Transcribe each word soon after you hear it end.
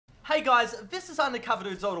Hey guys, this is Undercover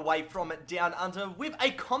Dudes all the way from Down Under with a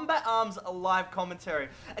Combat Arms live commentary.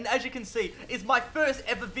 And as you can see, it's my first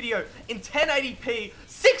ever video in 1080p,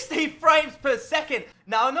 60 frames per second.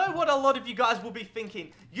 Now I know what a lot of you guys will be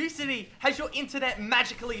thinking. UCD, has your internet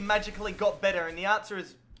magically got better? And the answer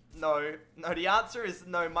is no. No, the answer is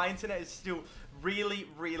no, my internet is still really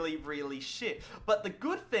shit. But the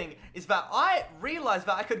good thing is that I realized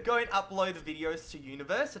that I could go and upload the videos to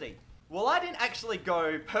university. Well, I didn't actually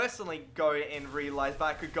personally go and realize that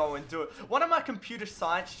I could go and do it. One of my computer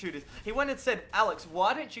science tutors, he went and said, Alex,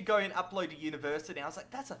 why don't you go and upload to university? And I was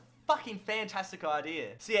like, that's a fucking fantastic idea.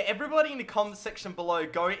 So yeah, everybody in the comment section below,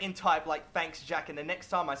 go and type like, thanks Jack, and the next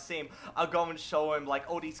time I see him, I'll go and show him like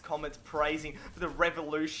all these comments praising for the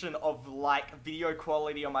revolution of like video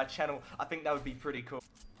quality on my channel. I think that would be pretty cool.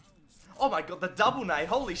 Oh my god, the double nade,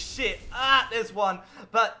 holy shit. There's one.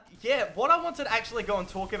 But yeah, what I wanted to actually go and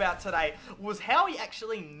talk about today was how he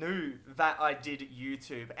actually knew that I did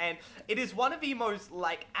YouTube. And it is one of the most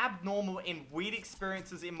like abnormal and weird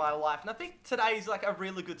experiences in my life. And I think today is like a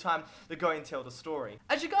really good time to go and tell the story.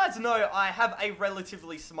 As you guys know, I have a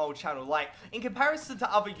relatively small channel. Like in comparison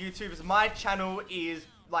to other YouTubers, my channel is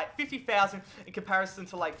like 50,000 in comparison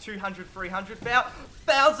to like 200,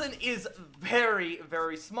 300,000 is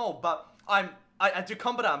very small. But I do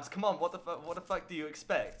combat arms. Come on, what the fuck do you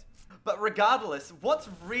expect? But regardless, what's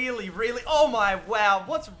really oh my wow,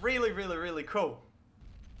 what's really cool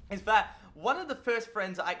is that one of the first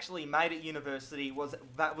friends I actually made at university was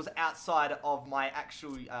outside of my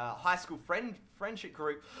actual high school friendship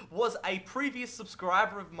group, was a previous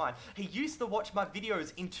subscriber of mine. He used to watch my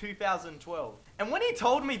videos in 2012. And when he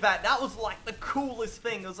told me that, that was like the coolest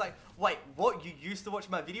thing. It was like, wait, what? You used to watch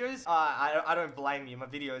my videos? I don't blame you. My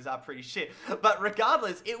videos are pretty shit. But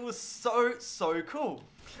regardless, it was so cool.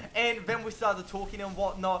 And then we started talking and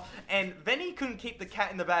whatnot, and then he couldn't keep the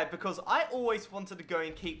cat in the bag because I always wanted to go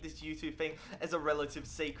and keep this YouTube thing as a relative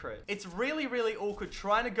secret. It's really awkward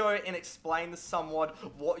trying to go and explain to someone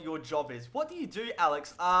what your job is. What do you do,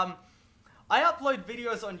 Alex? I upload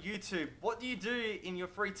videos on YouTube. What do you do in your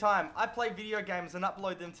free time? I play video games and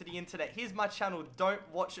upload them to the internet. Here's my channel. Don't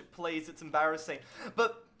watch it, please. It's embarrassing.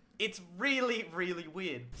 But it's really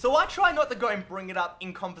weird. So I try not to go and bring it up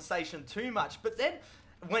in conversation too much, but then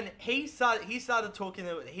when he started talking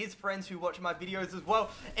to his friends who watch my videos as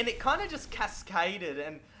well, and it kind of just cascaded,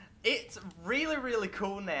 and it's really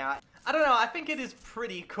cool now. I don't know, I think it is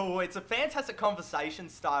pretty cool. It's a fantastic conversation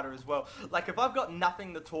starter as well. Like, if I've got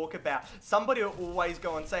nothing to talk about, somebody will always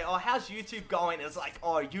go and say, oh, how's YouTube going? And it's like,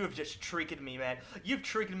 oh, you have just triggered me, man. You've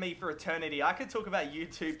triggered me for eternity. I could talk about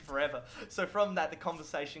YouTube forever. So from that, the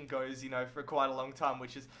conversation goes, you know, for quite a long time,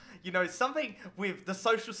 which is, you know, something with the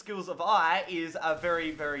social skills of I is a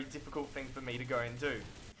very difficult thing for me to go and do.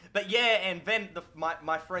 But yeah, and then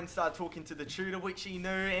my friend started talking to the tutor, which he knew,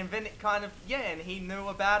 and then it kind of, yeah, and he knew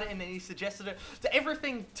about it, and then he suggested it. So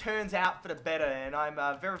everything turns out for the better, and I'm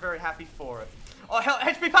very happy for it. Oh, hell,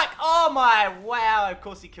 HP pack! Oh my, wow, of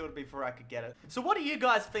course he killed me before I could get it. So what do you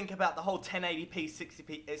guys think about the whole 1080p,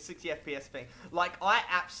 60 FPS thing? Like, I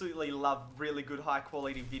absolutely love really good high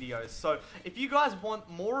quality videos. So if you guys want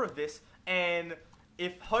more of this, and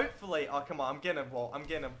if hopefully, oh come on, I'm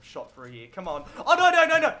getting a shot through here. Come on. Oh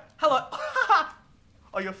no. Hello.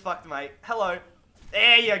 Oh, you're fucked, mate. Hello.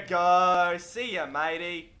 There you go. See ya,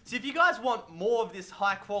 matey. So if you guys want more of this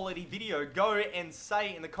high quality video, go and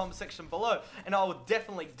say in the comment section below, and I will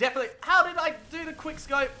definitely. How did I do the quick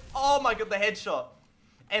scope? Oh my god, the headshot.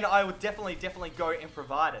 And I would definitely go and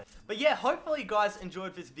provide it. But yeah, hopefully you guys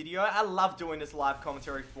enjoyed this video. I love doing this live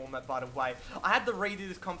commentary format, by the way. I had to redo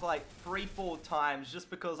this comp like 3-4 times just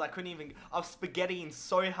because I was spaghettiing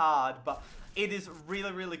so hard, but it is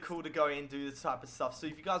really cool to go and do this type of stuff. So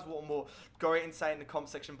if you guys want more, go and say it in the comment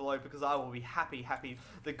section below, because I will be happy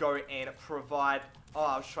to go and provide. Oh,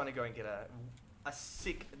 I was trying to go and get a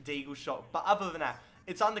sick deagle shot. But other than that,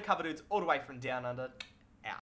 it's Undercover Dudes all the way from Down Under.